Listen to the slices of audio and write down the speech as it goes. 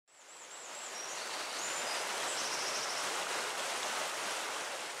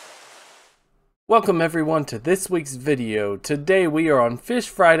Welcome everyone to this week's video. Today we are on Fish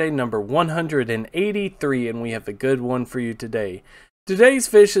Friday number 183 and we have a good one for you today. Today's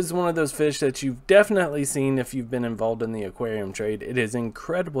fish is one of those fish that you've definitely seen if you've been involved in the aquarium trade. It is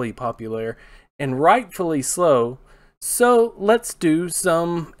incredibly popular and rightfully so. So let's do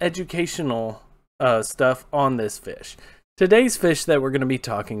some educational stuff on this fish. Today's fish that we're going to be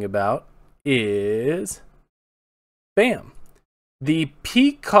talking about is bam, the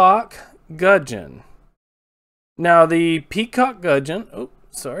Peacock Gudgeon. Now the Peacock Gudgeon, there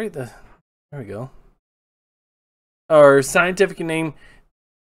we go. Our scientific name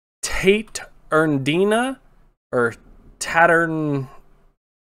Tatyurndina or Tatyurndina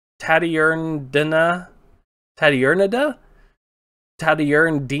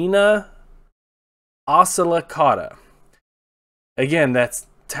oscillata. Again, that's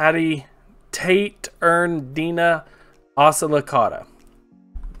Tatyurndina oscillata.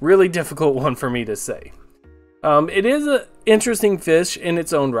 Really difficult one for me to say. It is an interesting fish in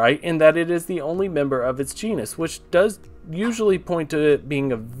its own right in that it is the only member of its genus, which does usually point to it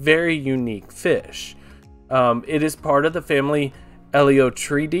being a very unique fish. It is part of the family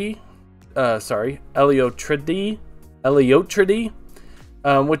Eleotridae,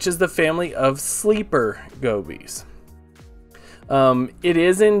 which is the family of sleeper gobies. It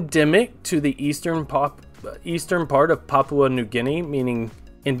is endemic to the eastern part of Papua New Guinea, meaning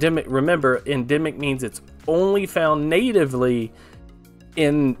endemic. Remember, endemic means it's only found natively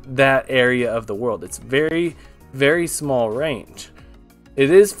in that area of the world. It's very, very small range.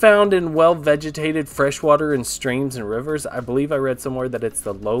 It is found in well-vegetated freshwater and streams and rivers. I believe I read somewhere that it's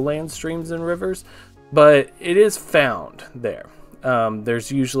the lowland streams and rivers, but it is found there.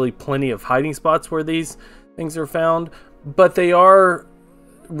 There's usually plenty of hiding spots where these things are found, but they are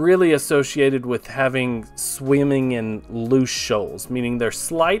really associated with swimming in loose shoals, meaning they're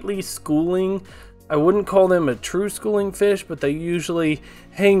slightly schooling. I wouldn't call them a true schooling fish, but they usually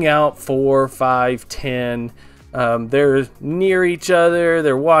hang out 4, 5, 10. They're near each other,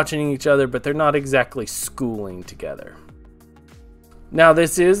 they're watching each other, but they're not exactly schooling together. Now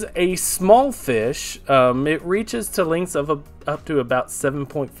this is a small fish. It reaches to lengths of up to about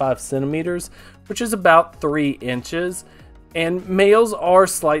 7.5 centimeters, which is about 3 inches. And males are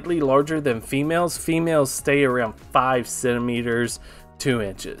slightly larger than females. Females stay around 5 centimeters, 2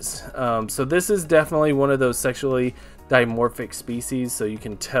 inches. So this is definitely one of those sexually dimorphic species. So you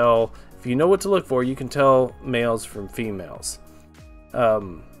can tell, if you know what to look for, you can tell males from females.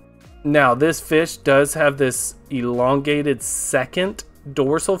 Now this fish does have this elongated second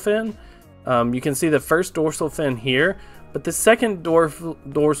dorsal fin. You can see the first dorsal fin here, but the second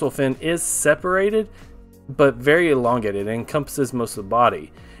dorsal fin is separated, but very elongated. It encompasses most of the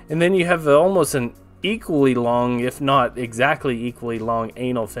body. And then you have almost an equally long, if not exactly equally long,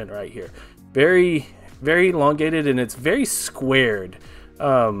 anal fin right here. Very, very elongated, and it's very squared.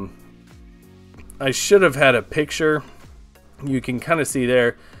 I should have had a picture. You can kind of see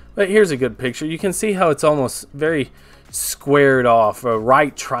there, but here's a good picture. You can see how it's almost very squared off, a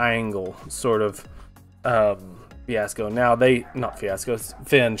right triangle sort of fiasco. Now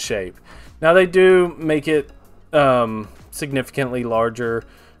fin shape. Now they do make it significantly larger.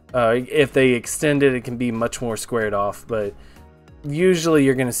 If they extend it, it can be much more squared off, but usually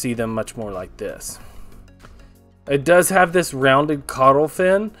you're going to see them much more like this. It does have this rounded caudal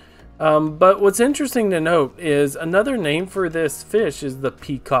fin, but what's interesting to note is another name for this fish is the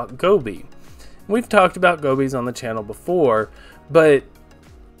peacock goby. We've talked about gobies on the channel before, but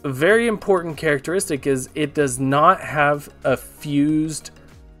a very important characteristic is it does not have a fused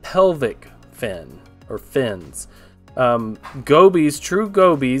pelvic fin or fins. Gobies, true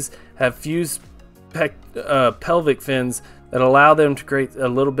gobies, have fused pelvic fins that allow them to create a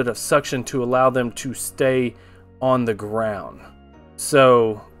little bit of suction to allow them to stay on the ground.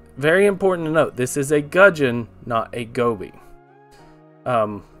 So very important to note, this is a gudgeon, not a goby.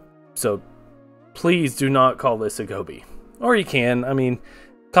 So please do not call this a goby, or you can. I mean,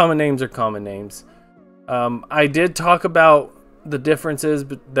 common names are common names. I did talk about the differences,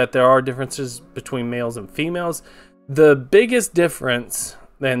 that there are differences between males and females. The biggest difference,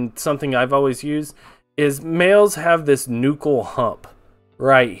 and something I've always used, is males have this nuchal hump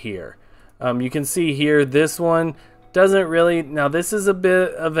right here. You can see here, this one doesn't really. Now this is a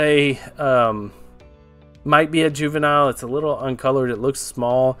bit of a might be a juvenile. It's a little uncolored, it looks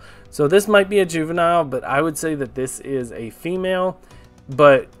small, so this might be a juvenile, but I would say that this is a female.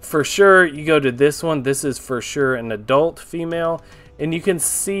 But for sure, you go to this one, this is for sure an adult female, and you can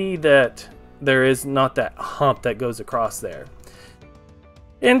see that there is not that hump that goes across there.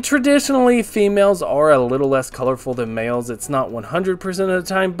 And traditionally, females are a little less colorful than males. It's not 100% of the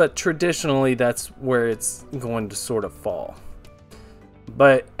time, but traditionally that's where it's going to sort of fall.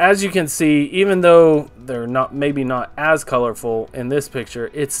 But as you can see, even though they're maybe not as colorful in this picture,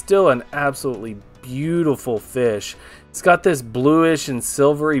 it's still an absolutely beautiful fish. It's got this bluish and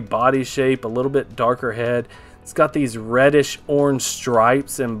silvery body shape, a little bit darker head. It's got these reddish orange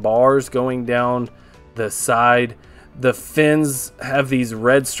stripes and bars going down the side. The fins have these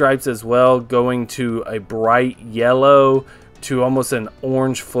red stripes as well, going to a bright yellow to almost an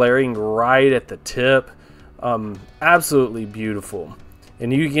orange flaring right at the tip. Absolutely beautiful.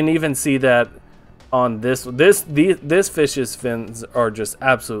 And you can even see that on this fish's fins are just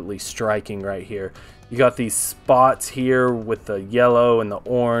absolutely striking right here. You got these spots here with the yellow and the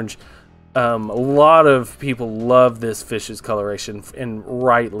orange. A lot of people love this fish's coloration, and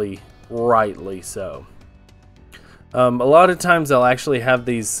rightly so. A lot of times they'll actually have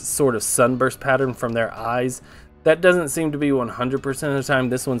these sort of sunburst pattern from their eyes. That doesn't seem to be 100% of the time.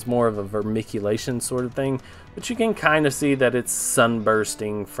 This one's more of a vermiculation sort of thing, but you can kind of see that it's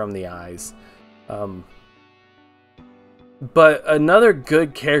sunbursting from the eyes. But another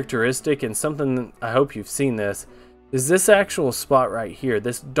good characteristic, and something I hope you've seen this, is this actual spot right here.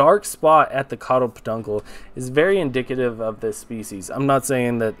 This dark spot at the caudal peduncle is very indicative of this species. I'm not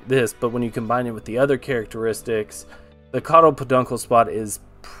saying that this, but when you combine it with the other characteristics, the caudal peduncle spot is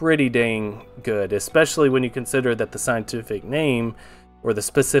pretty dang good, especially when you consider that the scientific name, or the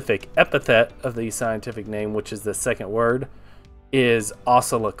specific epithet of the scientific name, which is the second word, is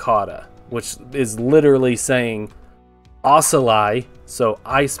ocelicauda, which is literally saying ocelli, so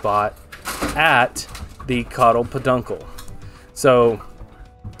eye spot, at the caudal peduncle. So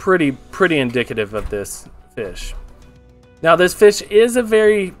pretty indicative of this fish. Now this fish is a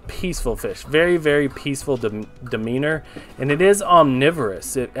very peaceful fish, very peaceful demeanor, and it is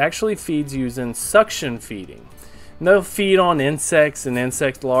omnivorous. It actually feeds using suction feeding. And they'll feed on insects and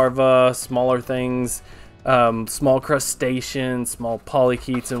insect larvae, smaller things, small crustaceans, small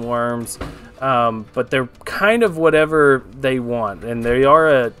polychaetes and worms, but they're kind of whatever they want. And they are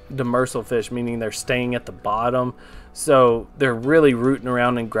a demersal fish, meaning they're staying at the bottom, so they're really rooting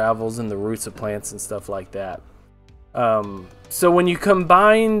around in gravels and the roots of plants and stuff like that. So when you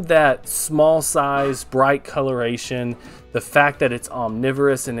combine that small size, bright coloration, the fact that it's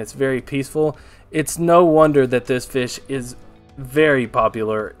omnivorous and it's very peaceful, it's no wonder that this fish is very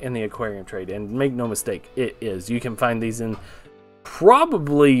popular in the aquarium trade. And make no mistake, it is. You can find these in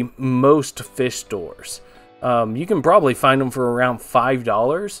probably most fish stores. You can probably find them for around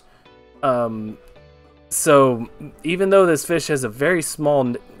 $5. So even though this fish has a very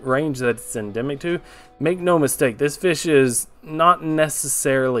small range that it's endemic to, make no mistake, this fish is not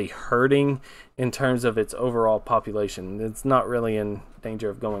necessarily hurting in terms of its overall population. It's not really in danger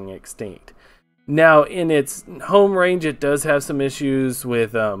of going extinct. Now, in its home range, it does have some issues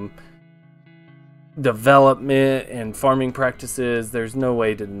with development and farming practices. There's no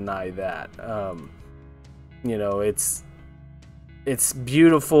way to deny that. You know, it's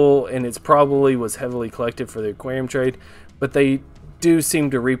beautiful, and it's probably was heavily collected for the aquarium trade, but they do seem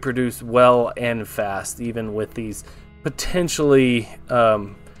to reproduce well and fast, even with these potentially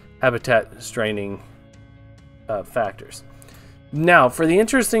habitat straining factors. Now, for the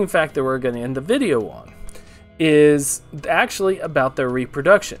interesting fact that we're going to end the video on is actually about their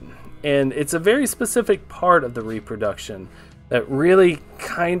reproduction. And it's a very specific part of the reproduction that really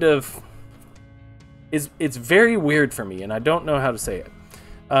kind of it's very weird for me, and I don't know how to say it.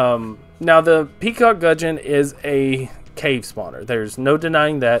 Now, the peacock gudgeon is a cave spawner. There's no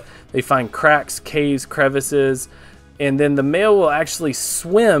denying that. They find cracks, caves, crevices, and then the male will actually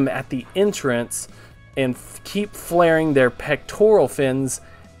swim at the entrance and keep flaring their pectoral fins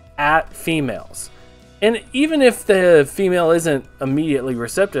at females. And even if the female isn't immediately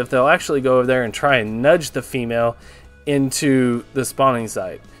receptive, they'll actually go over there and try and nudge the female into the spawning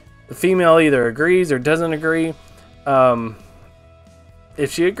site. The female either agrees or doesn't agree.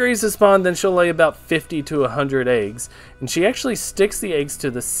 If she agrees to spawn, then she'll lay about 50 to 100 eggs. And she actually sticks the eggs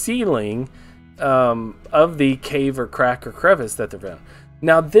to the ceiling of the cave or crack or crevice that they're in.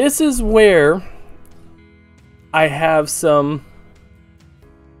 Now, this is where I have some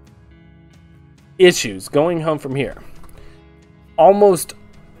issues going home from here. Almost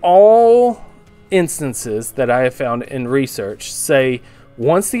all instances that I have found in research say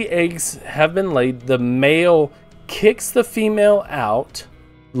once the eggs have been laid, the male kicks the female out,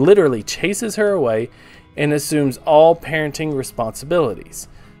 literally chases her away, and assumes all parenting responsibilities.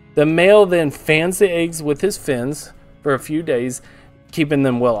 The male then fans the eggs with his fins for a few days, keeping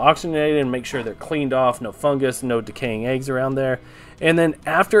them well oxygenated and make sure they're cleaned off, no fungus, no decaying eggs around there. And then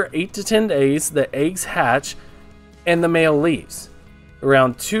after 8 to 10 days, the eggs hatch and the male leaves.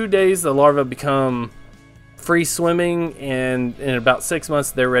 Around 2 days, the larvae become free swimming, and in about 6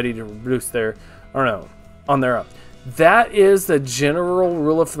 months, they're ready to reproduce on their own. That is the general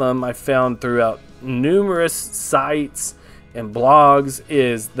rule of thumb I found throughout numerous sites and blogs,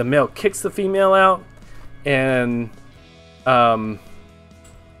 is the male kicks the female out, and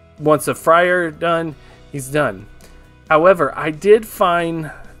once a fryer done, he's done. However, I did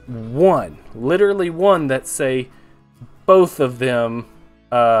find literally one that say both of them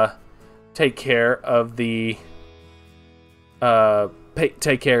take care of the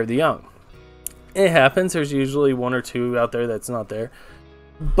young. It happens. There's usually 1 or 2 out there that's not there,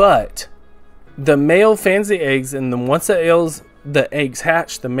 but the male fans the eggs, and then once the eggs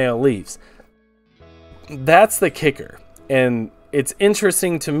hatch, the male leaves. That's the kicker, and it's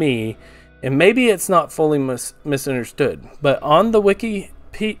interesting to me, and maybe it's not fully misunderstood, but on the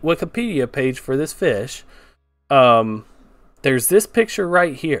Wikipedia page for this fish, there's this picture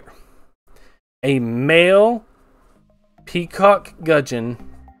right here. A male peacock gudgeon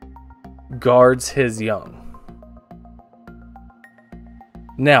guards his young.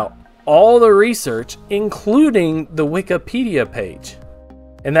 Now, all the research, including the Wikipedia page,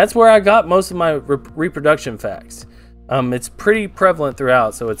 and that's where I got most of my reproduction facts. It's pretty prevalent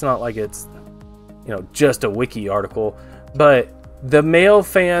throughout, so it's not like it's, just a wiki article, but the male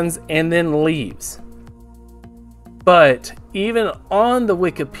fans and then leaves. But even on the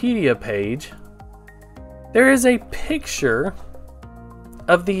Wikipedia page, there is a picture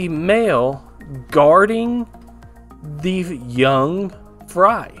of the male guarding the young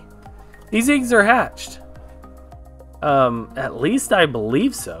fry. These eggs are hatched. At least I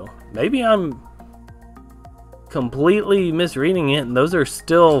believe so. Maybe I'm completely misreading it, and those are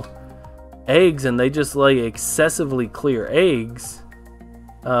still eggs, and they just lay excessively clear eggs.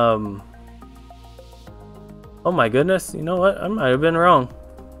 Oh my goodness, you know what? I might have been wrong.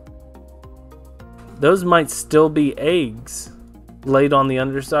 Those might still be eggs laid on the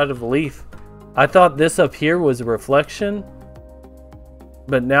underside of a leaf. I thought this up here was a reflection,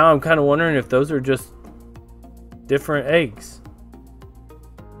 but now I'm kind of wondering if those are just different eggs.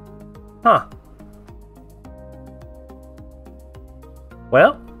 Huh.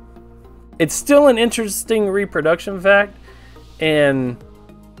 Well, it's still an interesting reproduction fact, and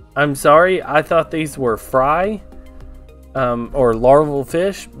I'm sorry, I thought these were fry or larval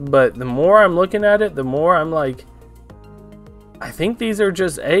fish, but the more I'm looking at it, the more I'm like, I think these are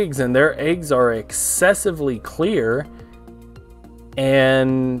just eggs, and their eggs are excessively clear,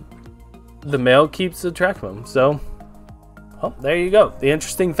 and the male keeps attracting them. So, well, there you go. The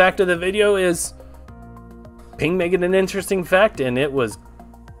interesting fact of the video is Ping making an interesting fact, and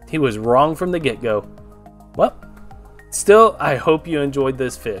he was wrong from the get-go. Well, still, I hope you enjoyed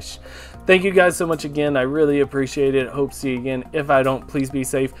this fish. Thank you guys so much again. I really appreciate it. Hope to see you again. If I don't, please be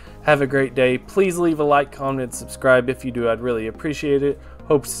safe. Have a great day. Please leave a like, comment, and subscribe. If you do, I'd really appreciate it.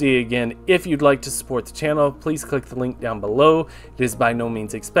 Hope to see you again. If you'd like to support the channel, please click the link down below. It is by no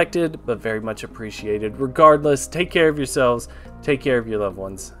means expected, but very much appreciated. Regardless, take care of yourselves, take care of your loved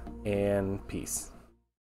ones, and peace.